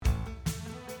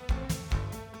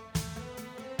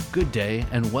Good day,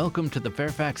 and welcome to the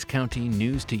Fairfax County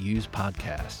News to Use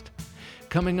podcast.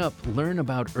 Coming up, learn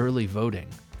about early voting,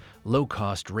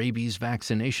 low-cost rabies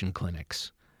vaccination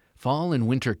clinics, fall and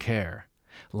winter care,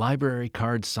 library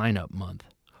card sign-up month,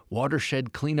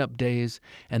 Watershed cleanup days,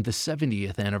 and the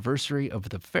 70th anniversary of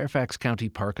the Fairfax County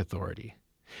Park Authority.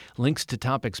 Links to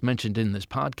topics mentioned in this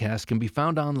podcast can be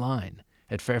found online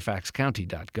at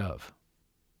fairfaxcounty.gov.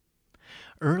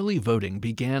 Early voting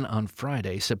began on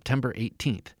Friday, September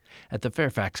 18th at the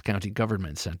Fairfax County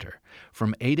Government Center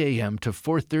from 8 a.m. to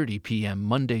 4:30 p.m.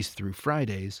 Mondays through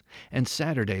Fridays and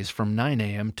Saturdays from 9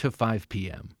 a.m. to 5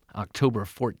 p.m., October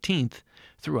 14th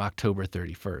through October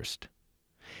 31st.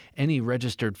 Any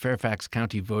registered Fairfax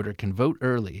County voter can vote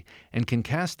early and can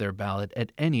cast their ballot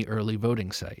at any early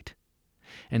voting site.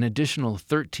 An additional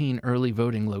 13 early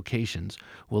voting locations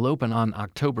will open on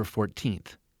October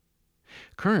 14th.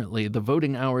 Currently, the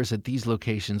voting hours at these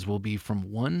locations will be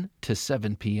from 1 to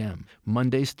 7 p.m.,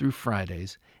 Mondays through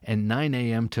Fridays, and 9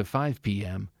 a.m. to 5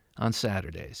 p.m. on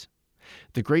Saturdays.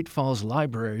 The Great Falls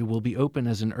Library will be open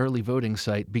as an early voting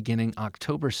site beginning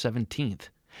October 17th,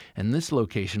 and this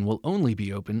location will only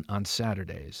be open on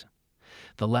Saturdays.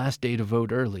 The last day to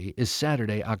vote early is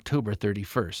Saturday, October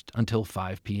 31st, until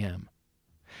 5 p.m.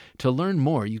 To learn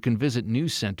more, you can visit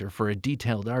News Center for a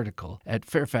detailed article at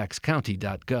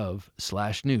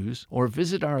fairfaxcounty.gov/news or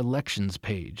visit our elections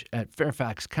page at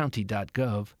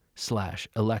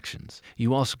fairfaxcounty.gov/elections.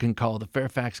 You also can call the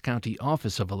Fairfax County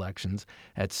Office of Elections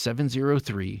at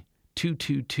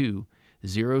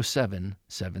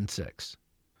 703-222-0776.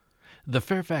 The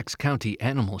Fairfax County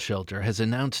Animal Shelter has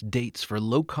announced dates for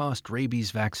low-cost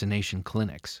rabies vaccination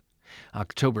clinics,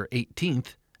 October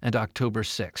 18th and October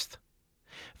 6th.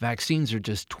 Vaccines are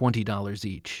just $20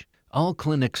 each. All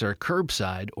clinics are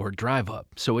curbside or drive-up,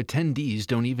 so attendees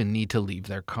don't even need to leave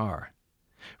their car.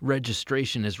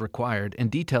 Registration is required,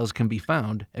 and details can be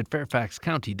found at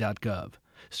fairfaxcounty.gov.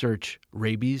 Search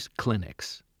Rabies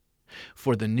Clinics.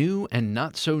 For the new and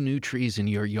not-so-new trees in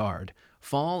your yard,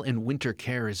 fall and winter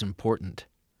care is important.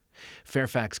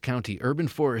 Fairfax County urban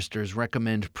foresters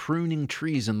recommend pruning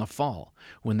trees in the fall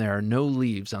when there are no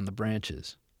leaves on the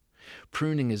branches.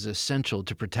 Pruning is essential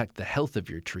to protect the health of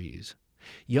your trees.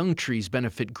 Young trees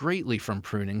benefit greatly from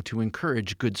pruning to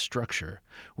encourage good structure,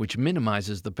 which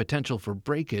minimizes the potential for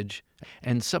breakage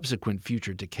and subsequent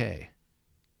future decay.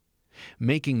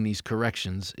 Making these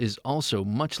corrections is also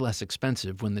much less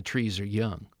expensive when the trees are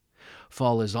young.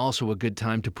 Fall is also a good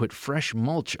time to put fresh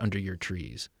mulch under your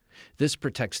trees. This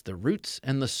protects the roots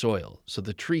and the soil, so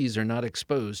the trees are not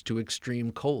exposed to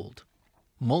extreme cold.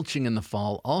 Mulching in the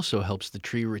fall also helps the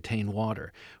tree retain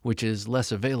water, which is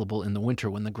less available in the winter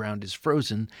when the ground is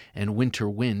frozen and winter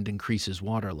wind increases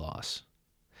water loss.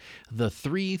 The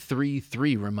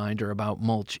 3-3-3 reminder about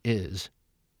mulch is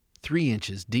 3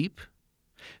 inches deep,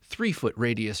 3-foot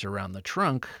radius around the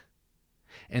trunk,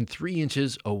 and 3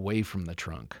 inches away from the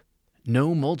trunk.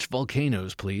 No mulch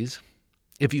volcanoes, please.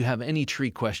 If you have any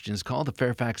tree questions, call the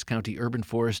Fairfax County Urban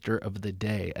Forester of the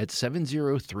Day at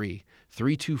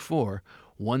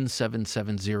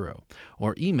 703-324-1770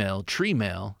 or email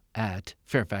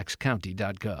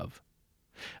treemail@fairfaxcounty.gov.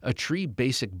 A tree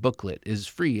basic booklet is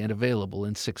free and available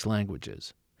in 6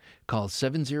 languages. Call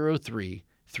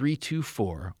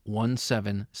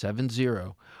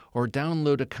 703-324-1770 or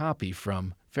download a copy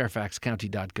from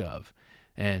fairfaxcounty.gov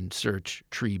and search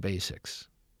Tree Basics.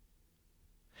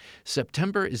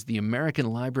 September is the American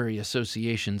Library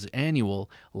Association's annual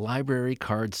Library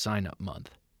Card Sign-Up Month.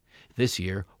 This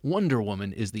year, Wonder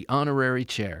Woman is the honorary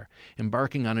chair,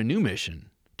 embarking on a new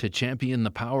mission to champion the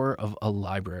power of a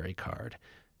library card.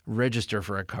 Register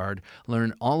for a card,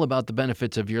 learn all about the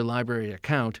benefits of your library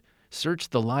account, search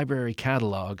the library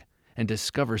catalog, and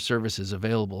discover services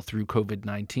available through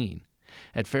COVID-19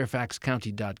 at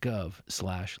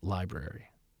fairfaxcounty.gov/library.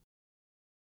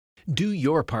 Do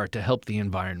your part to help the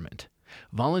environment.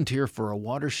 Volunteer for a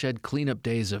Watershed Cleanup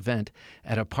Days event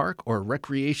at a park or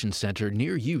recreation center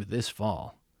near you this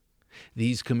fall.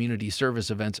 These community service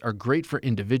events are great for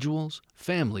individuals,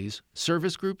 families,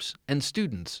 service groups, and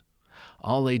students.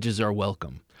 All ages are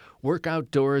welcome. Work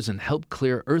outdoors and help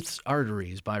clear Earth's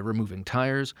arteries by removing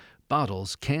tires,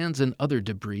 bottles, cans, and other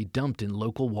debris dumped in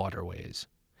local waterways.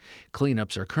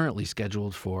 Cleanups are currently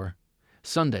scheduled for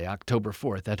Sunday, October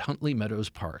 4th at Huntley Meadows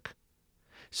Park.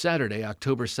 Saturday,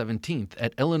 October 17th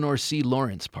at Eleanor C.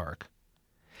 Lawrence Park.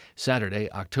 Saturday,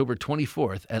 October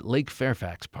 24th at Lake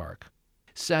Fairfax Park.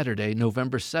 Saturday,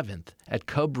 November 7th at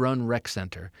Cub Run Rec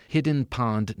Center, Hidden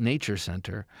Pond Nature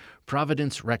Center,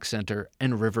 Providence Rec Center,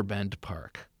 and Riverbend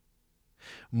Park.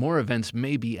 More events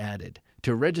may be added.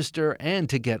 To register and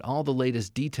to get all the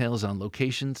latest details on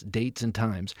locations, dates, and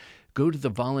times, go to the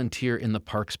Volunteer in the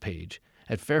Parks page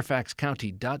at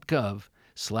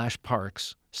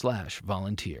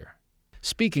fairfaxcounty.gov/parks/volunteer.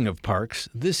 Speaking of parks,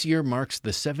 this year marks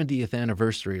the 70th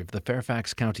anniversary of the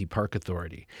Fairfax County Park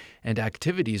Authority, and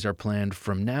activities are planned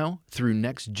from now through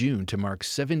next June to mark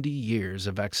 70 years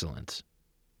of excellence.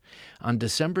 On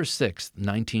December 6,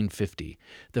 1950,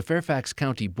 the Fairfax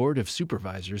County Board of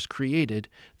Supervisors created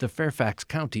the Fairfax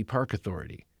County Park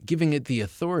Authority, giving it the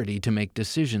authority to make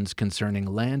decisions concerning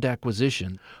land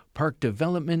acquisition, park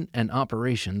development, and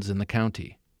operations in the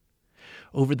county.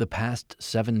 Over the past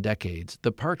 7 decades,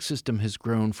 the park system has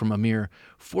grown from a mere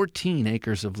 14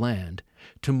 acres of land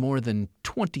to more than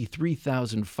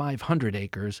 23,500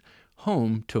 acres,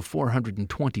 home to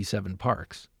 427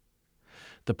 parks.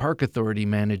 The Park Authority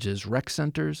manages rec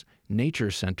centers,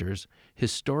 nature centers,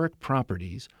 historic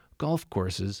properties, golf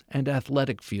courses, and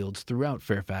athletic fields throughout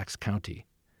Fairfax County.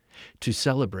 To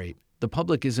celebrate, the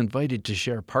public is invited to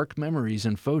share park memories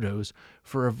and photos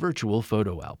for a virtual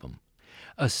photo album.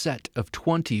 A set of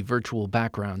 20 virtual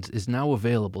backgrounds is now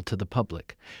available to the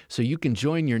public, so you can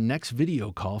join your next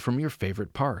video call from your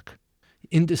favorite park.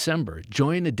 In December,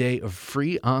 join a day of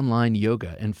free online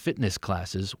yoga and fitness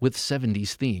classes with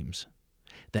 70s themes.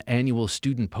 The annual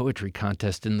student poetry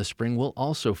contest in the spring will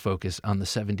also focus on the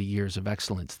 70 Years of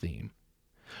Excellence theme.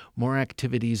 More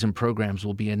activities and programs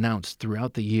will be announced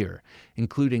throughout the year,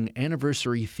 including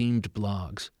anniversary-themed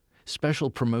blogs, special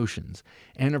promotions,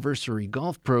 anniversary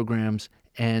golf programs,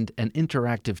 and an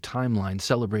interactive timeline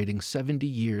celebrating 70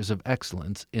 years of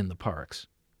excellence in the parks.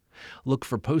 Look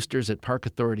for posters at Park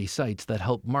Authority sites that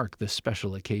help mark this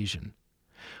special occasion.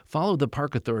 Follow the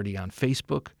Park Authority on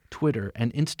Facebook, Twitter,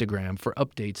 and Instagram for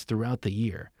updates throughout the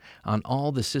year on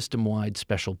all the system-wide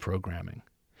special programming.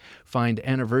 Find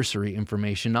anniversary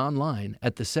information online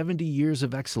at the 70 Years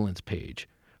of Excellence page.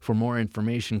 For more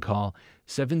information, call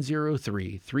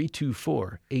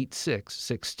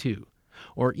 703-324-8662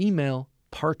 or email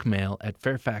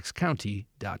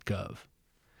parkmail@fairfaxcounty.gov.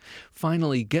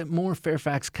 Finally, get more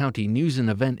Fairfax County news and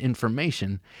event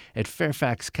information at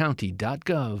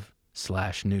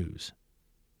fairfaxcounty.gov/news.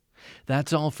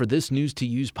 That's all for this News to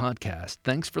Use podcast.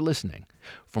 Thanks for listening.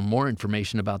 For more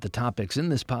information about the topics in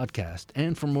this podcast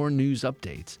and for more news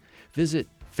updates, visit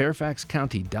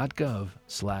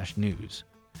fairfaxcounty.gov/news.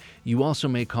 You also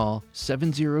may call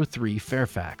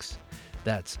 703-FAIRFAX.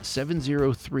 That's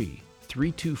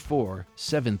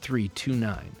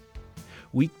 703-324-7329.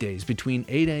 Weekdays between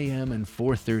 8 a.m. and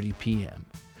 4:30 p.m.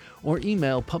 Or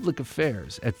email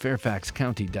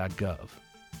publicaffairs@fairfaxcounty.gov.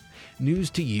 News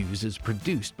to Use is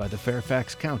produced by the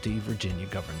Fairfax County, Virginia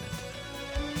government.